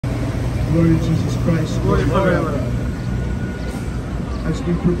Glory to Jesus Christ. Glory forever. As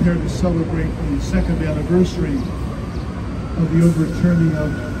we prepare to celebrate the second anniversary of the overturning of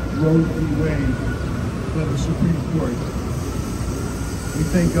Roe v. Wade by the Supreme Court, we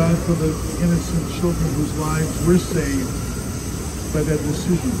thank God for the innocent children whose lives were saved by that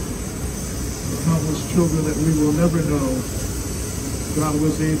decision. The countless children that we will never know, God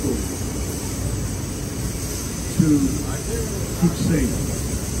was able to keep safe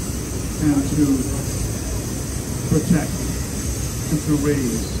and to protect and to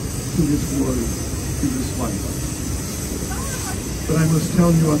raise to His glory in this life. But I must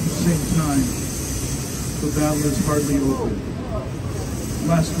tell you at the same time, the battle is hardly over.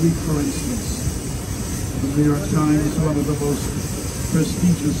 Last week, for instance, the New York Times, one of the most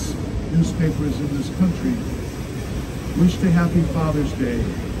prestigious newspapers in this country, wished a happy Father's Day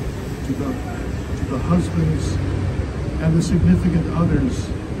to the husbands and the significant others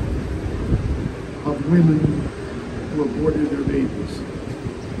of women who aborted their babies.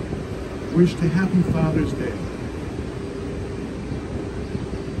 Wished a happy Father's Day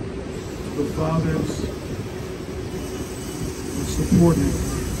to the fathers who supported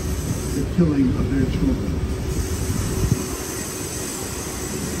the killing of their children.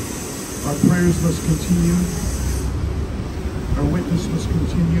 Our prayers must continue. Our witness must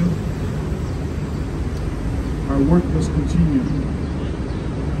continue. Our work must continue.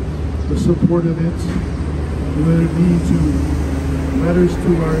 The support of it, whether it be to letters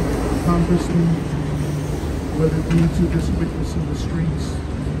to our congressmen, whether it be to this witness in the streets,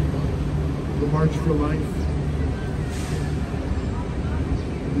 the March for Life,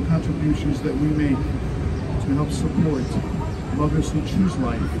 the contributions that we make to help support mothers who choose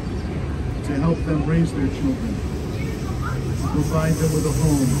life, to help them raise their children, provide them with a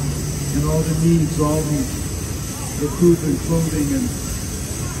home and all the needs, all the food and clothing and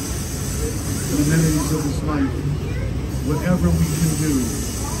amenities of this life. Whatever we can do,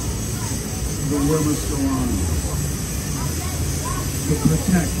 the war must go on to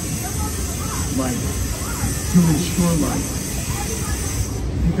protect life, to ensure life.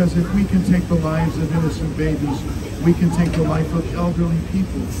 Because if we can take the lives of innocent babies, we can take the life of elderly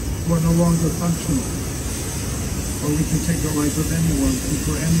people who are no longer functional. Or we can take the life of anyone who,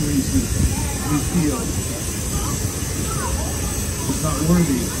 for any reason, we feel is not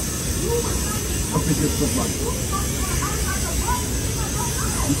worthy of the gift of life.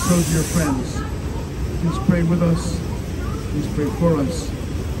 And so, dear friends, please pray with us. Please pray for us.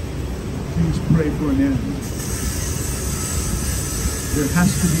 Please pray for an end. There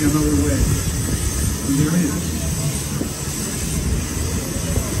has to be another way, and there is.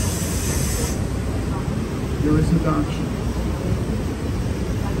 There is adoption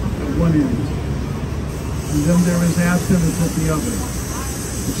at one end, and then there is abstinence at the other.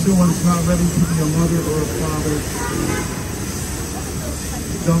 If someone's not ready to be a mother or a father,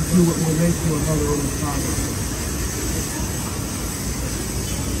 don't do what will make you a mother or a father.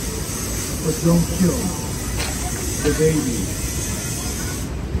 But don't kill the baby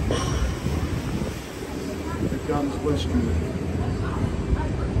that God has blessed you with.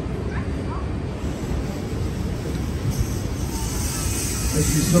 As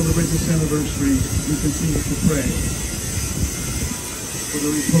we celebrate this anniversary, we continue to pray for the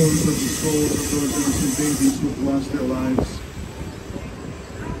repose of the souls of those innocent babies who have lost their lives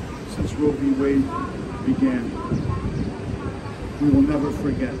since Roe v. Wade began. We will never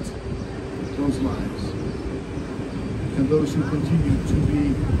forget those lives and those who continue to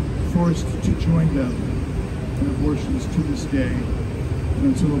be forced to join them in abortions to this day and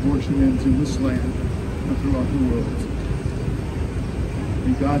until abortion ends in this land and throughout the world.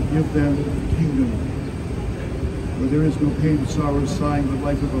 May God give them the kingdom where there is no pain, sorrow, sighing, but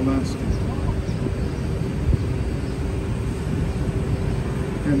life everlasting.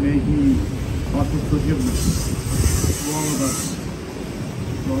 And may He offer forgiveness to all of us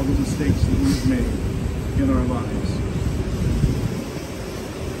for all the mistakes that we've made in our lives.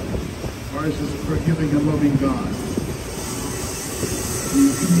 Ours is a forgiving and loving God.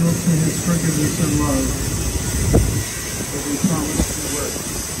 We appeal to His forgiveness and love as we promise to work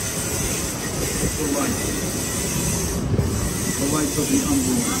for life, the life of the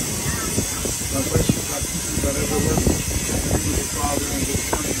unborn. God bless you, God keep you, God ever work with the Father and the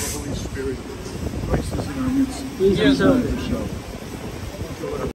Son and the Holy Spirit. Christ is in our midst. Yes, sir.